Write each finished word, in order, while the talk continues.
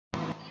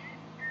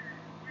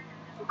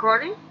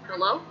Recording?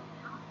 Hello?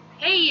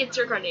 Hey, it's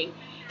recording.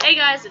 Hey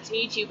guys, it's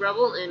me, YouTube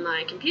Rebel, and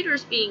my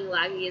computer's being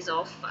laggy as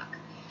all fuck.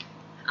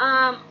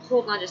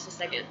 Hold on just a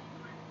second.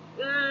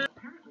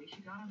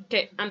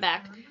 Okay, I'm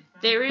back.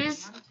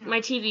 My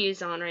TV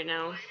is on right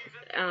now.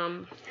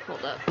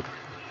 Hold up.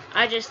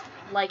 I just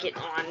like it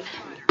on.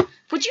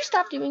 Would you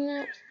stop doing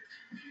that?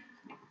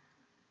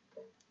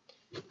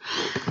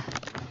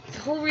 The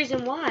whole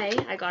reason why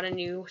I got a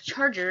new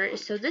charger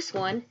is so this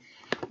one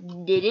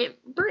didn't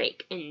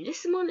break, and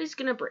this one is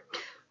gonna break.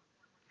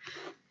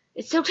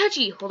 It's so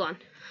touchy. Hold on.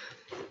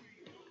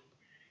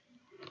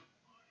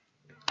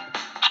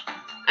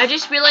 I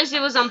just realized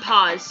it was on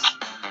pause.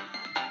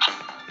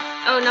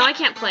 Oh, now I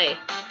can't play.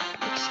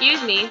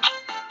 Excuse me.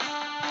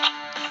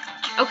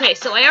 Okay,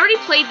 so I already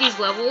played these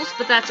levels,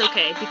 but that's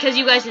okay, because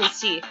you guys didn't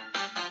see.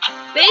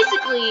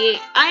 Basically,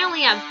 I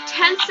only have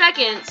 10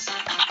 seconds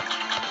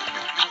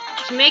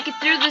to make it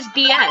through this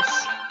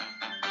BS.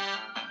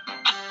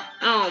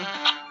 Oh.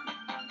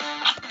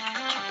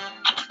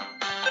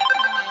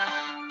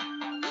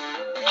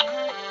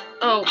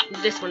 Oh,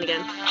 this one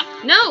again.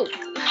 No!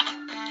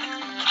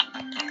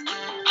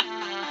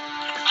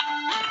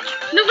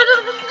 No, no, no,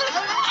 no, no.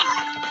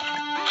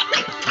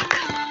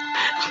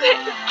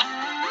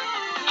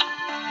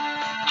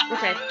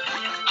 Okay.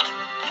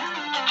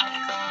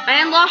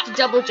 I unlocked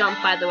double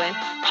jump, by the way.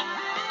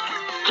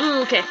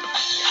 Ooh, okay.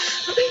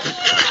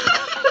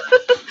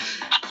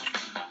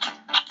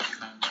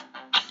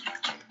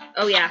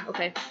 Oh, yeah,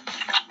 okay.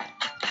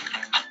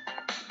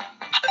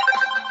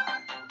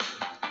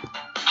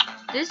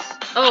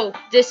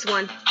 This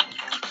one.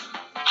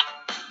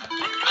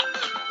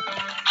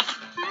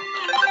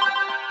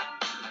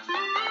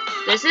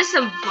 This is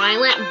some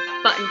violent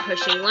button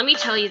pushing, let me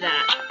tell you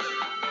that.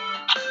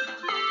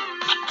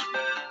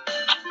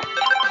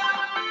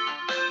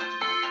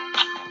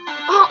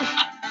 Oh!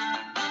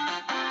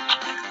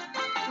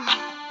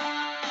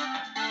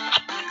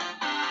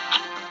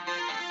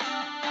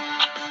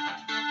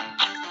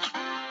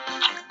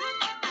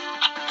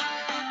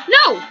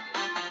 No!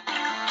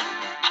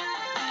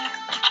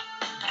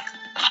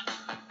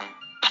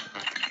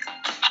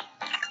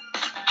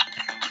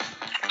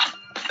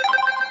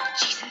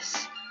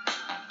 Jesus.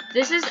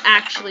 This is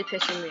actually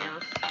pissing me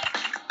off.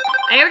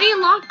 I already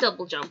unlocked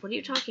double jump. What are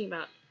you talking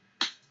about?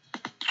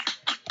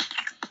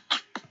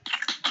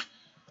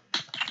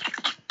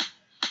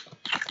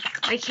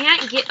 I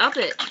can't get up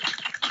it.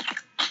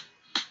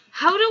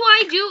 How do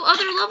I do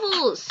other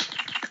levels?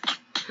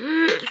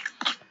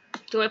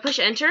 Do I push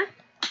enter?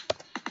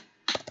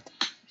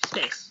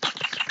 Space.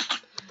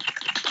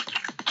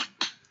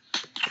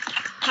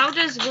 How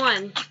does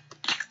one?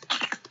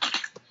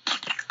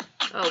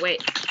 Oh,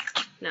 wait.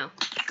 No.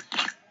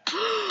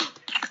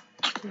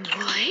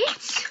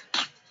 What?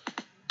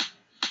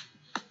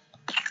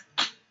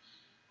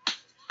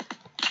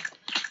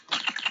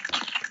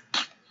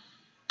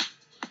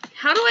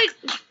 How do I...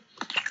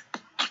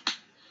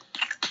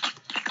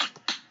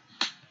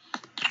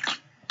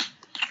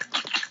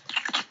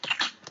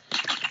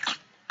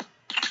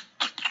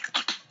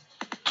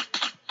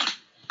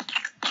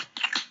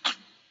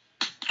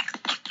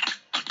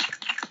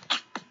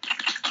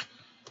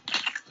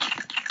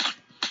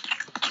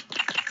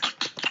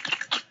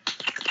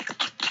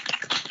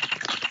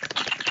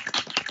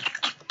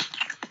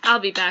 I'll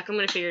be back. I'm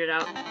gonna figure it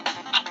out.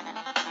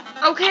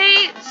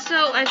 Okay,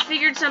 so I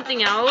figured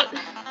something out.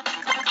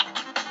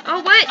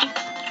 Oh, what?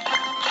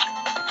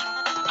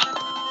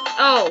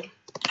 Oh.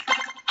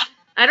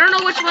 I don't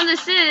know which one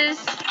this is.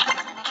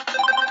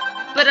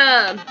 But,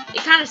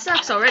 it kind of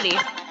sucks already.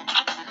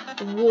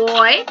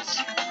 What?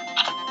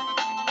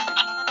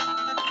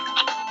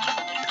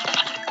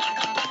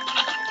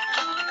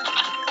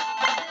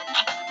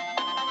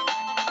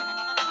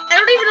 I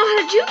don't even know how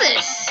to do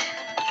this.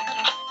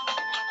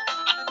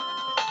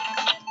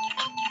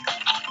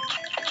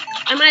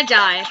 I'm gonna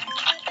die.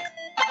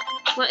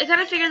 Well, I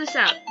gotta figure this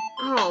out.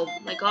 Oh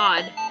my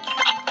god.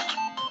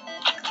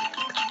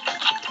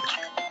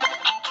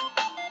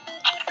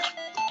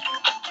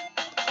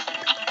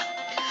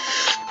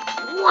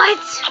 What?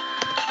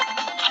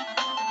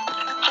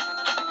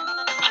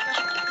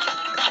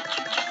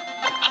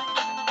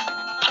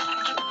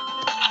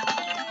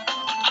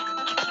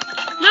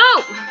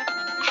 No!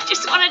 I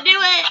just wanna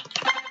do it!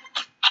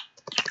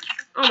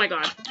 Oh my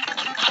god.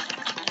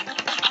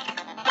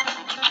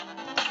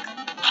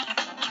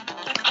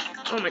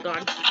 Oh my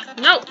god.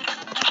 No!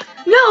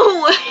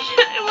 No!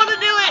 I want to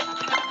do it!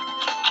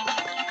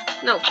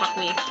 No, fuck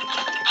me.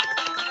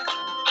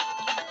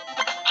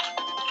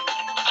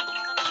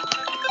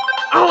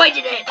 Oh, I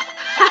did it!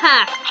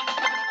 Haha!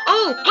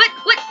 Oh, what?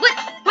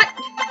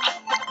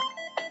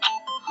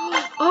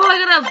 Oh, I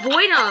gotta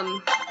avoid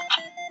them.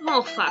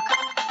 Oh, fuck.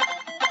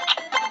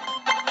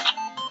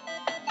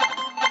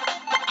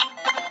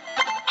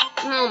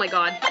 Oh my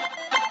god.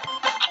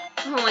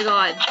 Oh my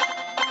god.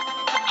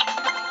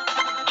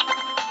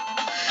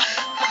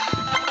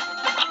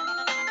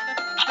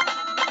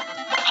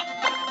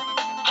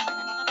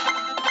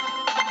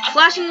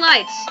 Flashing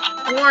lights.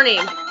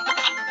 Warning.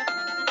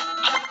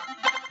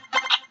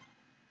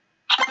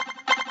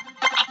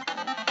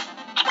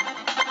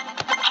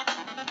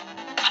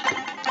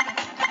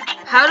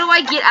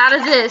 I get out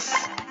of this?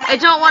 I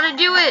don't want to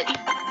do it.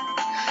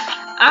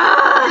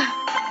 Ah!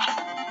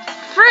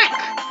 Frick!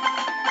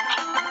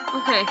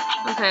 Okay,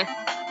 okay.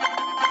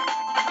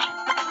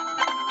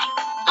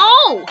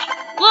 Oh!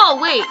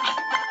 Whoa, wait.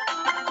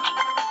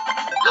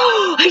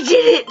 Oh, I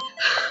did it!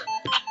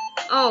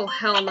 Oh,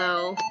 hell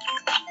no.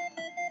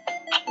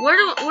 Where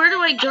do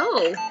I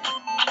go?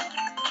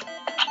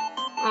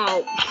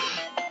 Oh.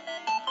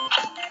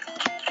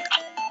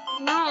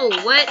 No,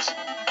 what?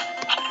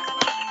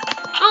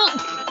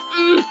 Oh!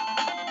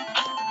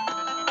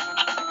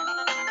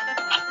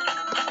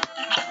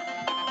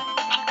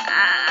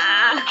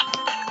 Ah.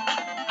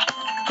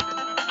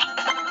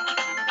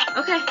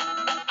 Okay.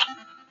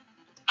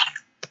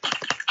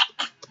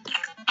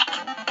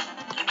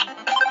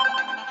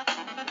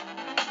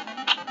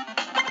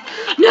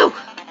 No!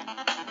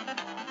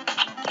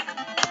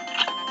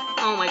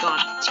 Oh my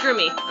god. Screw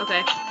me.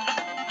 Okay.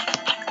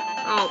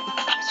 Oh.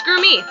 Screw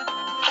me!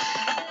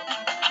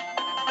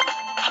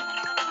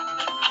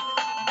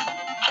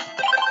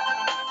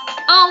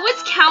 Oh,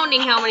 it's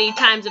counting how many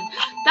times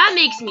that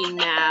makes me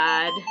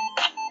mad.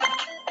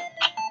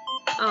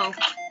 Oh.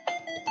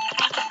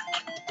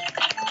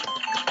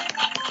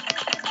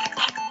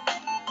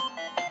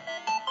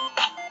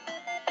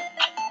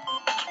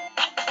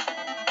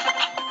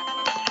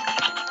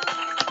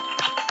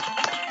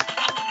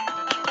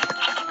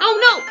 Oh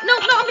no, no,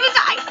 no, I'm gonna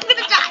die! I'm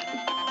gonna die!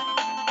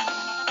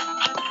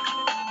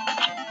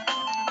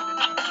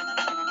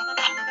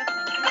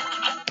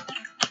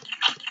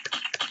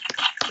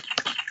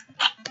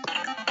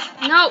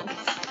 No!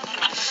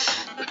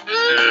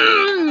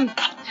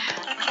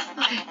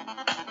 Okay.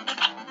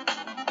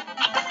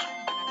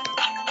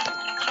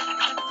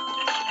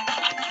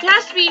 There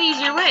has to be an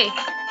easier way.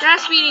 There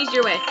has to be an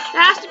easier way.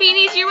 There has to be an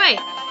easier way.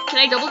 Can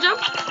I double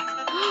jump?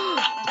 Oh.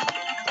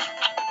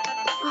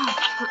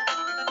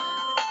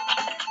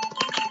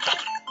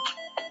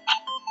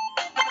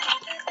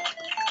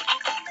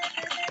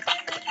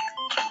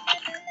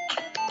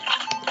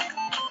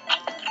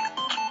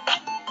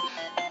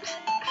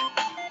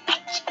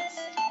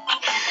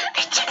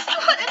 I just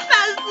want to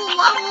pass the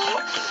level.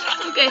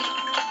 Okay.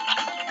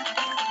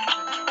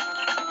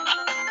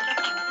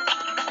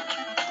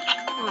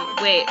 Oh,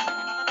 wait.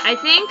 I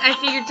think I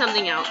figured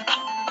something out.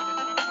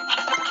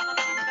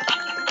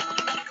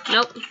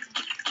 Nope.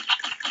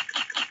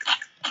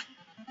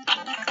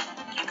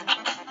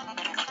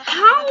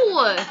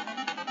 How?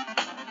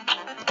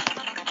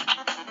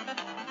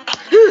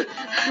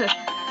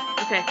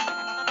 Okay.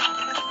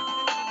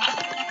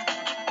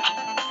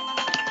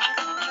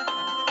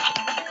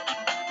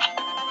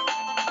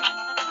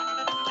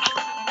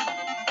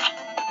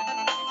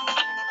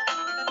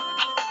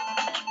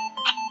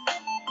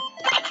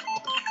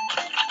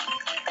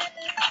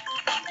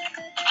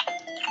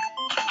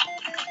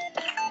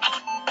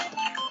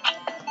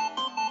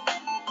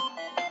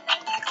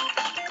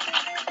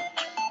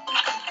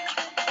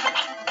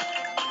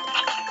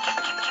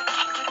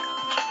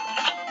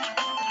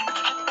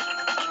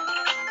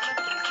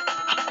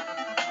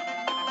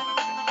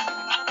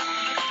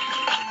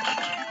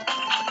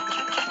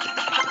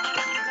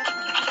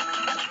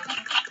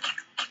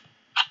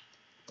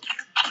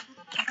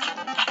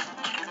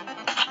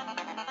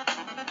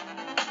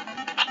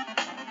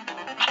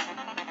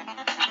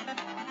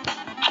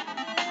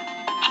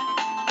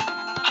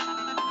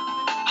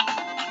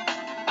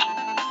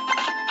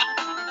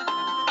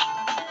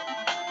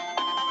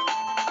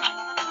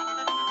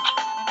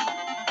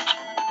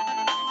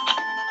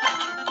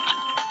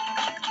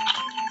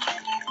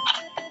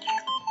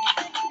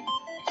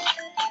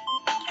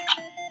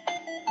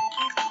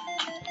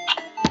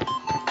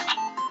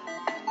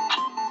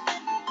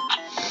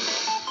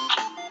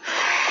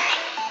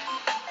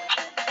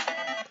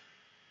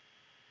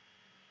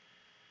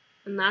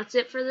 And that's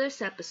it for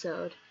this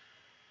episode.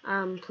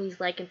 Please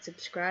like and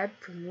subscribe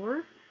for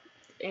more.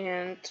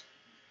 And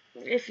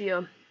if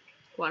you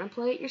want to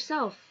play it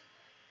yourself,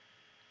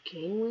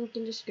 game link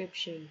in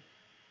description.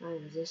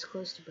 I'm this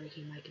close to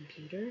breaking my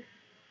computer.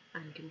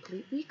 I'm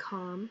completely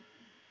calm.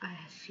 I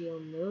feel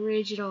no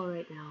rage at all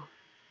right now.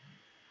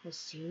 I'll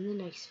see you in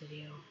the next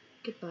video.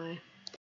 Goodbye.